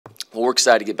Well, we're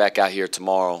excited to get back out here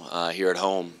tomorrow here at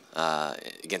home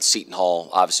against Seton Hall.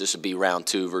 Obviously, this would be round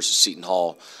 2 versus Seton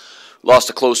Hall. Lost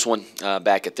a close one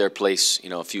back at their place,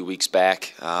 a few weeks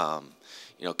back.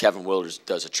 Kevin Wilders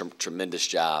does a tremendous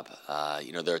job.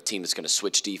 They're a team that's going to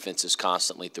switch defenses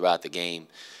constantly throughout the game.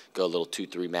 Go a little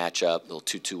 2-3 matchup, little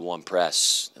 2-2-1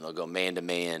 press, and they'll go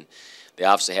man-to-man. They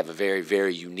obviously have a very,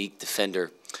 very unique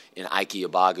defender in Ike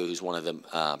Yabagu, who's one of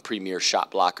the premier shot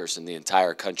blockers in the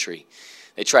entire country.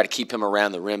 They try to keep him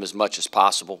around the rim as much as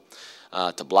possible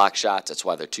to block shots. That's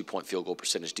why their 2-point field goal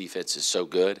percentage defense is so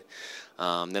good.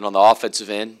 Then on the offensive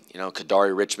end,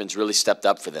 Kadari Richmond's really stepped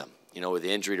up for them. With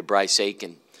the injury to Bryce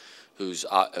Aiken, who's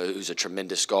a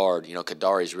tremendous guard,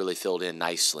 Kadari's really filled in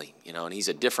nicely. And he's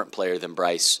a different player than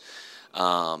Bryce.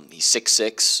 He's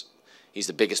 6'6". He's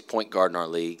the biggest point guard in our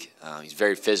league. He's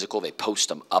very physical. They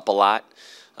post him up a lot.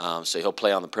 So he'll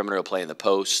play on the perimeter. He'll play in the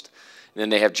post. And then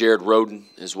they have Jared Roden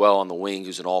as well on the wing,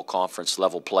 who's an all-conference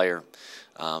level player.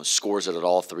 Scores it at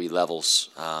all 3 levels.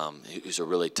 Who's a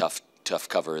really tough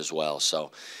cover as well.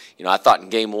 So, I thought in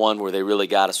game 1 where they really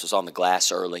got us was on the glass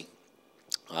early.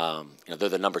 They're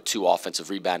the number 2 offensive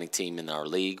rebounding team in our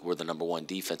league. We're the number 1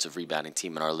 defensive rebounding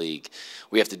team in our league.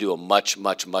 We have to do a much,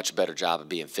 much, much better job of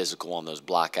being physical on those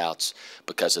blockouts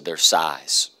because of their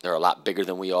size. They're a lot bigger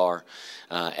than we are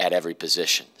at every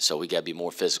position. So we got to be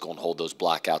more physical and hold those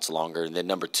blockouts longer. And then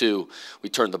number 2, we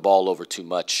turned the ball over too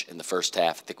much in the first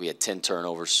half. I think we had 10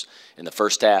 turnovers in the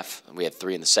first half, and we had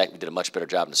 3 in the second. We did a much better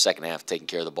job in the second half taking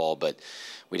care of the ball, but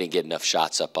we didn't get enough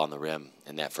shots up on the rim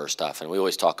in that first half. And we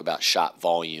always talk about shot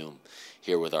volume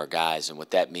here with our guys, and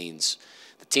what that means,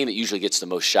 the team that usually gets the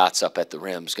most shots up at the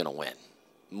rim is going to win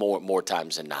more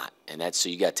times than not. And that's so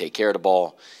you got to take care of the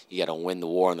ball. You got to win the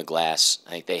war on the glass. I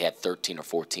think they had 13 or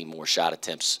 14 more shot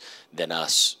attempts than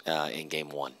us in game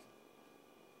 1.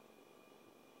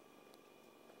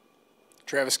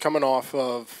 Travis, coming off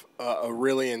of a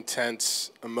really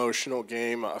intense, emotional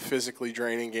game, a physically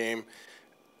draining game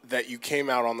that you came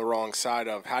out on the wrong side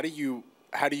of, how do you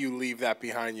leave that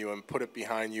behind you and put it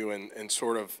behind you and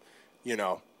sort of,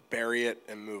 bury it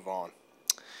and move on?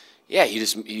 Yeah,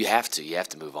 you have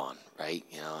to move on, right?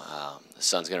 The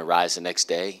sun's going to rise the next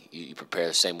day. You prepare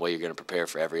the same way you're going to prepare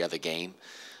for every other game.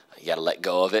 You got to let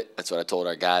go of it. That's what I told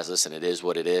our guys. Listen, it is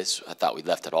what it is. I thought we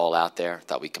left it all out there. I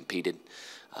thought we competed.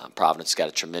 Providence got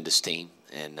a tremendous team,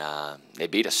 and they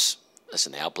beat us.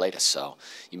 Listen, they outplayed us. So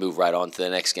you move right on to the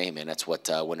next game, and that's what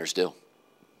winners do.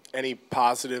 Any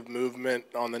positive movement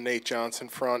on the Nate Johnson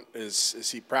front? Is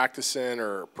he practicing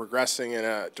or progressing in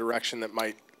a direction that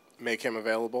might make him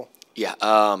available? Yeah,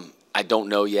 I don't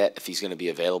know yet if he's going to be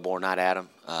available or not, Adam.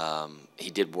 He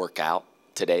did work out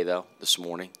today, though, this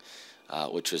morning,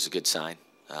 which was a good sign.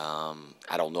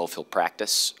 I don't know if he'll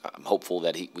practice. I'm hopeful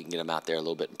that we can get him out there a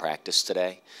little bit in practice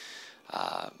today.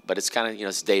 But it's kind of,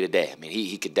 it's day to day. I mean,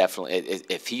 he could definitely,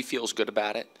 if he feels good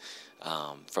about it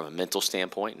from a mental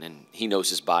standpoint, and he knows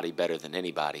his body better than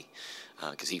anybody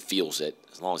because he feels it.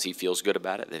 As long as he feels good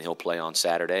about it, then he'll play on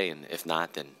Saturday. And if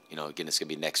not, then, again, it's going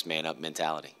to be next man up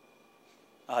mentality.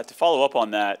 To follow up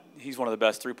on that, he's one of the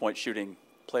best three-point shooting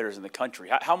players in the country.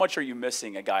 How much are you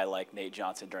missing a guy like Nate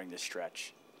Johnson during this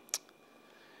stretch?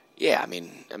 Yeah, I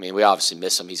mean, we obviously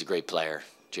miss him. He's a great player,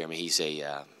 Jeremy. He's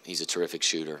a terrific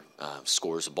shooter,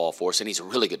 scores the ball for us, and he's a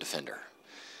really good defender.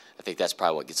 I think that's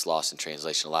probably what gets lost in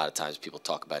translation. A lot of times people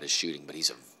talk about his shooting, but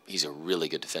he's a really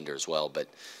good defender as well. But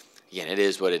again, it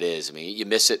is what it is. I mean, you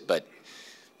miss it, but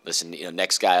listen,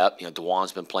 next guy up,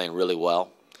 DeJuan's been playing really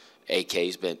well.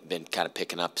 AK's been kind of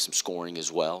picking up some scoring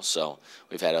as well. So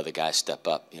we've had other guys step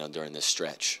up, during this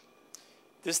stretch.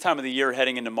 This time of the year,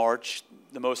 heading into March,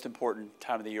 the most important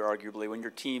time of the year, arguably, when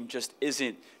your team just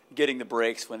isn't getting the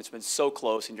breaks, when it's been so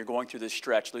close and you're going through this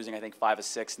stretch, losing, I think, 5 of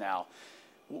 6 now.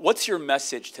 What's your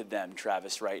message to them,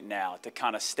 Travis, right now, to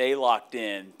kind of stay locked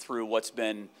in through what's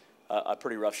been a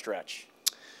pretty rough stretch?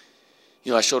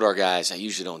 I showed our guys, I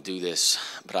usually don't do this,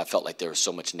 but I felt like there was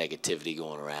so much negativity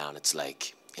going around. It's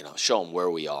like, show them where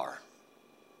we are,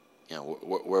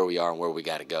 where we are and where we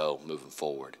got to go moving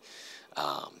forward.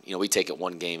 We take it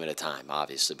one game at a time,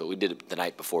 obviously, but we did it the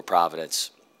night before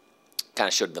Providence, kind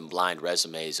of showed them blind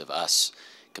resumes of us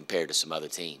compared to some other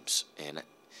teams, and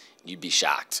you'd be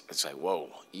shocked. It's like, whoa,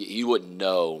 you wouldn't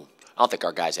know. I don't think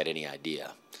our guys had any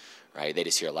idea, right? They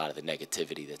just hear a lot of the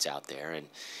negativity that's out there,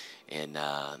 and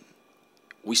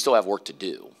we still have work to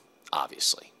do,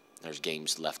 obviously. There's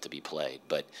games left to be played,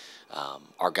 but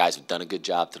our guys have done a good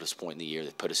job to this point in the year.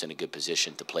 They've put us in a good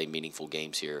position to play meaningful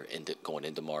games here going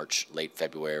into March, late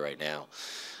February right now.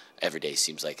 Every day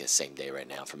seems like the same day right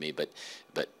now for me, but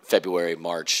February,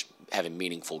 March, having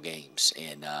meaningful games.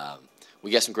 And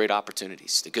we got some great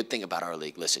opportunities. The good thing about our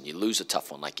league, listen, you lose a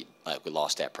tough one like we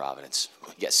lost at Providence.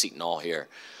 We got Seton Hall here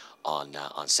on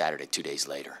Saturday, 2 days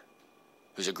later,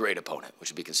 who's a great opponent, which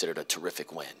would be considered a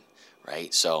terrific win,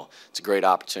 right? So it's a great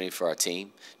opportunity for our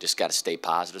team. Just got to stay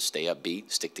positive, stay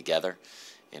upbeat, stick together,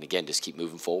 and, again, just keep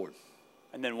moving forward.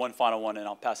 And then one final one, and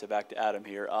I'll pass it back to Adam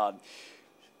here.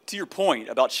 To your point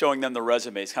about showing them the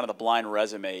resumes, kind of the blind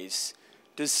resumes,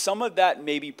 does some of that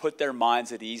maybe put their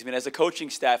minds at ease? I mean, as a coaching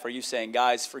staff, are you saying,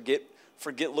 guys, forget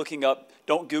looking up,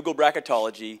 don't Google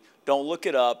bracketology, don't look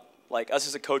it up. Like, us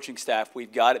as a coaching staff,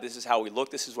 we've got it. This is how we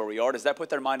look. This is where we are. Does that put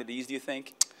their mind at ease, do you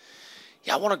think?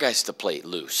 Yeah, I want our guys to play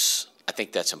loose. I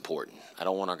think that's important. I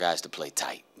don't want our guys to play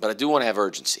tight. But I do want to have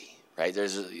urgency, right?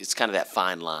 It's kind of that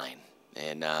fine line.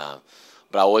 And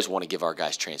but I always want to give our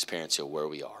guys transparency of where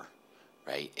we are,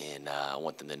 right? And I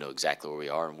want them to know exactly where we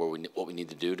are and what we need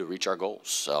to do to reach our goals.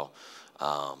 So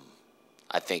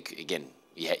I think, again,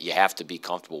 you have to be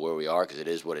comfortable where we are because it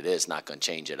is what it is. It's not going to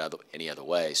change it any other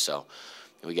way. So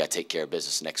we got to take care of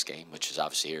business next game, which is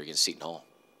obviously here against Seton Hall.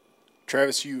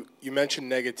 Travis, you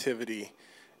mentioned negativity,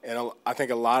 and I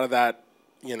think a lot of that,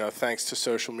 thanks to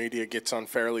social media, gets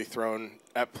unfairly thrown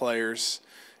at players,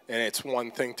 and it's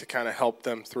one thing to kind of help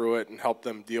them through it and help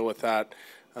them deal with that.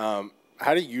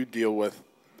 How do you deal with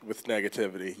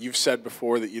negativity? You've said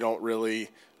before that you don't really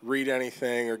read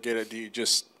anything or get it. Do you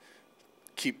just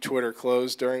keep Twitter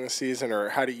closed during the season, or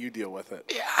how do you deal with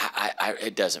it? Yeah,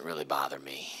 it doesn't really bother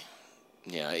me.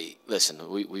 Listen,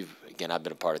 I've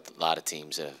been a part of a lot of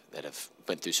teams that have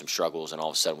been through some struggles, and all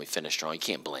of a sudden we finish strong. You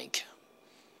can't blink.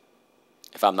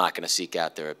 If I'm not going to seek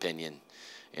out their opinion,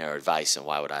 or advice, then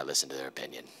why would I listen to their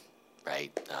opinion,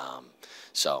 right?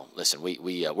 So listen,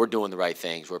 we're doing the right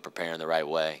things. We're preparing the right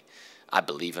way. I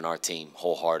believe in our team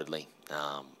wholeheartedly,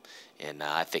 and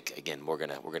I think, again, we're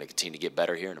gonna continue to get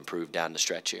better here and improve down the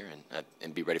stretch here,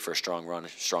 and be ready for a strong run, a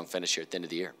strong finish here at the end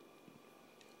of the year.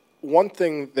 One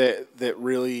thing that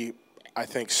really, I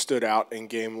think, stood out in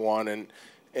Game 1,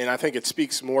 and I think it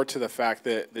speaks more to the fact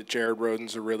that Jared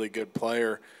Rhoden's a really good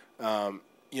player.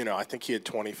 I think he had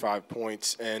 25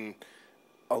 points, and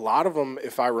a lot of them,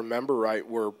 if I remember right,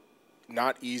 were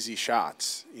not easy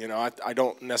shots. I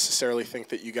don't necessarily think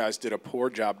that you guys did a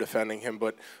poor job defending him,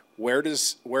 but where do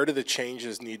the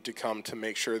changes need to come to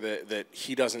make sure that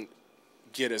he doesn't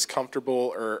get as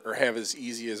comfortable or have as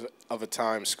easy of a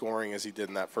time scoring as he did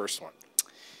in that first one?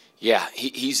 Yeah,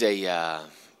 he's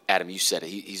Adam, you said it,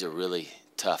 he's a really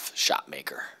tough shot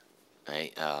maker,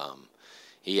 right?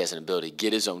 He has an ability to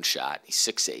get his own shot. He's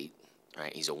 6'8",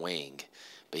 right? He's a wing,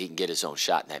 but he can get his own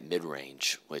shot in that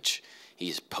mid-range, which he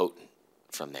is potent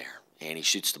from there. And he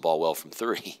shoots the ball well from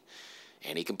three,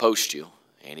 and he can post you,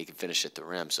 and he can finish at the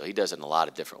rim. So he does it in a lot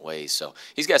of different ways. So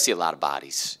he's got to see a lot of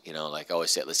bodies. Like I always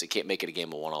said, listen, you can't make it a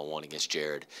game of one-on-one against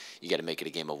Jared. You got to make it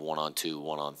a game of one-on-two,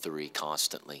 one-on-three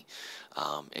constantly.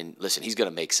 And listen, he's going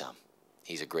to make some.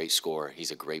 He's a great scorer.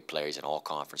 He's a great player. He's an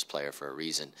all-conference player for a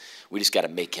reason. We just got to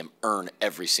make him earn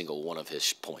every single one of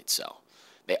his points. So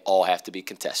they all have to be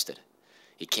contested.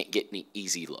 He can't get any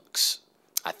easy looks.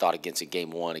 I thought in Game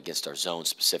 1 against our zone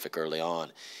specific early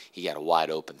on, he got a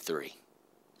wide-open three,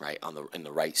 right, in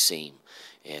the right seam,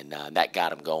 and that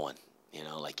got him going.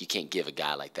 Like you can't give a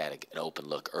guy like that an open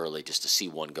look early just to see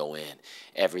one go in.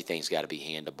 Everything's got to be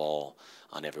hand to ball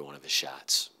on every one of his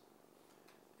shots.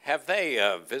 Have they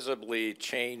visibly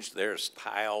changed their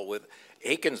style? With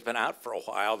Aiken's been out for a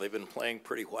while, they've been playing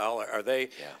pretty well. Are they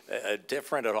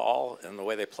different at all in the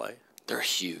way they play? They're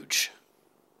huge.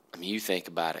 I mean, you think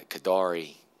about it.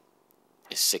 Kadari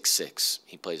is 6'6".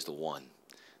 He plays the 1.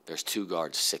 There's two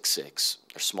guards 6'6".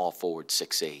 Their small forward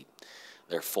 6'8".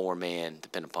 Their four-man,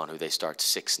 depending upon who they start,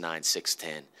 6'9",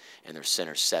 6'10", and their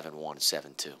center 7'1",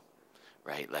 7'2",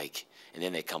 right? Like, and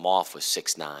then they come off with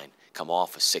 6'9", come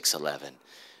off with 6'11".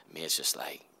 I mean, it's just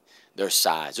like their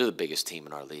size. They're the biggest team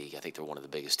in our league. I think they're one of the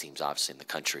biggest teams, obviously, in the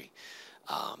country.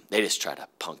 They just try to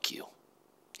punk you,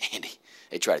 Andy.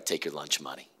 They try to take your lunch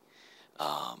money.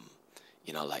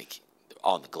 Like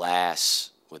on the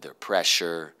glass, with their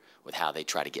pressure, with how they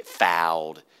try to get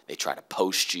fouled. They try to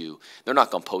post you. They're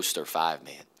not going to post their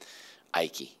five-man.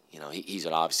 Ike, he's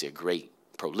obviously a great,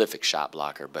 prolific shot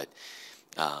blocker, but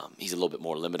he's a little bit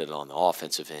more limited on the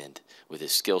offensive end with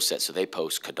his skill set. So they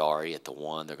post Kadari at the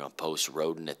 1. They're going to post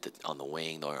Roden on the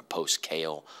wing. They're going to post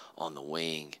Kale on the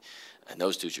wing. And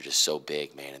those dudes are just so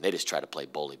big, man, and they just try to play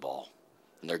bully ball.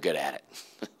 And they're good at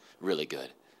it, really good.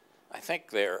 I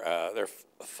think they're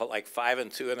like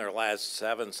 5-2 in their last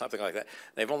 7, something like that.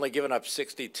 They've only given up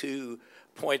 62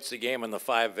 points a game in the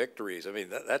 5 victories. I mean,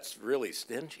 that's really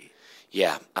stingy.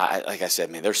 Yeah, like I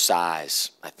said, man, their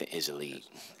size I think is elite,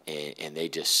 and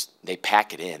they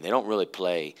pack it in. They don't really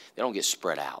play. They don't get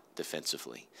spread out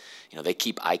defensively. You know, they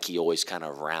keep Ike always kind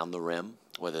of around the rim,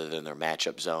 whether they're in their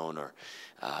matchup zone or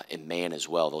in man as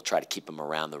well. They'll try to keep him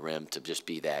around the rim to just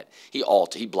be that he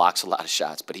blocks a lot of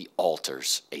shots, but he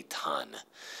alters a ton.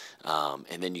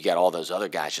 And then you got all those other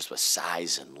guys just with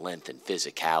size and length and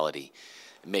physicality,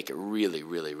 and make it really,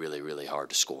 really, really, really hard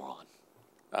to score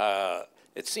on.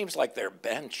 It seems like their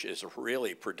bench is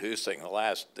really producing the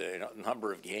last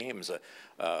number of games.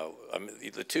 I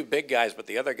mean, the 2 big guys, but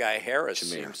the other guy, Harris,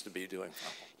 seems to be doing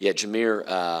well. Yeah,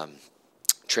 Jameer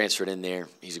transferred in there.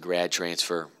 He's a grad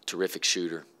transfer, terrific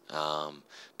shooter. But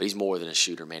he's more than a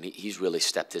shooter, man. He's really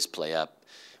stepped his play up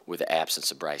with the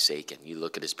absence of Bryce Aiken. You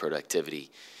look at his productivity.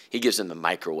 He gives them the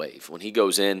microwave. When he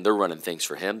goes in, they're running things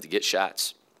for him to get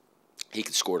shots. He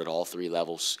can score at all 3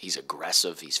 levels. He's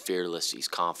aggressive. He's fearless. He's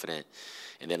confident.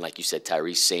 And then, like you said,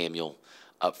 Tyrese Samuel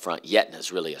up front.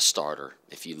 Yetna's really a starter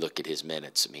if you look at his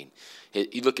minutes. I mean,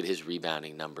 you look at his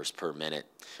rebounding numbers per minute,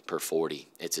 per 40.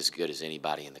 It's as good as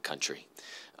anybody in the country.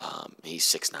 He's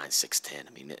 6'9", 6'10".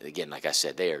 I mean, again, like I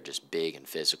said, they are just big and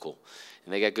physical.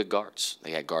 And they got good guards.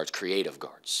 They got guards, creative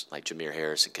guards, like Jameer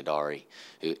Harris and Kadari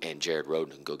and Jared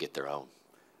Roden can go get their own.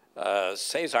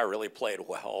 Cesar really played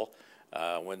well.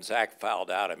 When Zach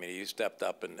fouled out, I mean, he stepped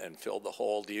up and filled the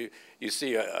hole. Do you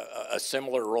see a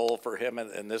similar role for him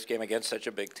in this game against such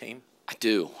a big team? I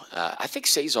do. I think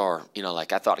Cesar,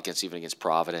 like I thought even against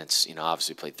Providence,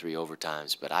 obviously played 3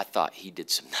 overtimes, but I thought he did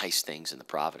some nice things in the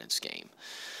Providence game.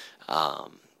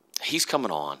 He's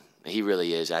coming on. He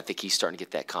really is. I think he's starting to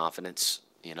get that confidence,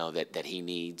 that he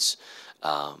needs.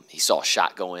 He saw a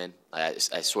shot go in. I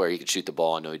swear he could shoot the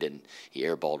ball. I know he didn't. He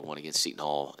airballed one against Seton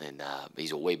Hall, and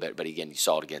he's a way better. But again, you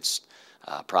saw it against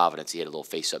Providence. He had a little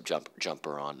face-up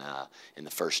jumper on in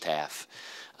the first half.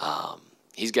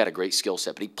 He's got a great skill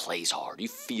set, but he plays hard. You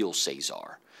feel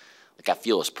Cesar. Like I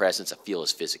feel his presence. I feel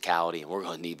his physicality, and we're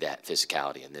going to need that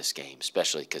physicality in this game,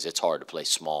 especially because it's hard to play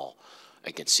small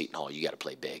against Seton Hall. You got to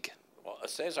play big. Well,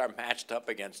 Cesar matched up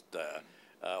against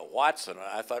Watson,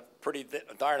 I thought pretty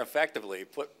darn effectively.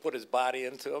 Put his body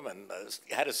into him and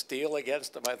had a steal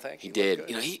against him, I think. He did.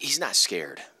 He's not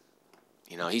scared.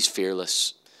 He's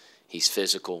fearless. He's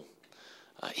physical.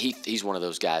 He's one of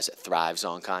those guys that thrives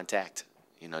on contact.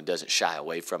 Doesn't shy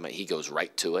away from it. He goes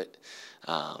right to it.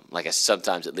 Like I said,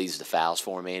 sometimes it leads to fouls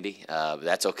for him, Andy. But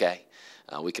that's okay.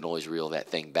 We can always reel that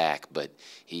thing back. But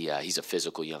he's a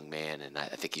physical young man, and I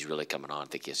think he's really coming on. I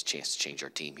think he has a chance to change our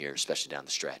team here, especially down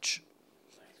the stretch.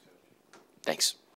 Thanks.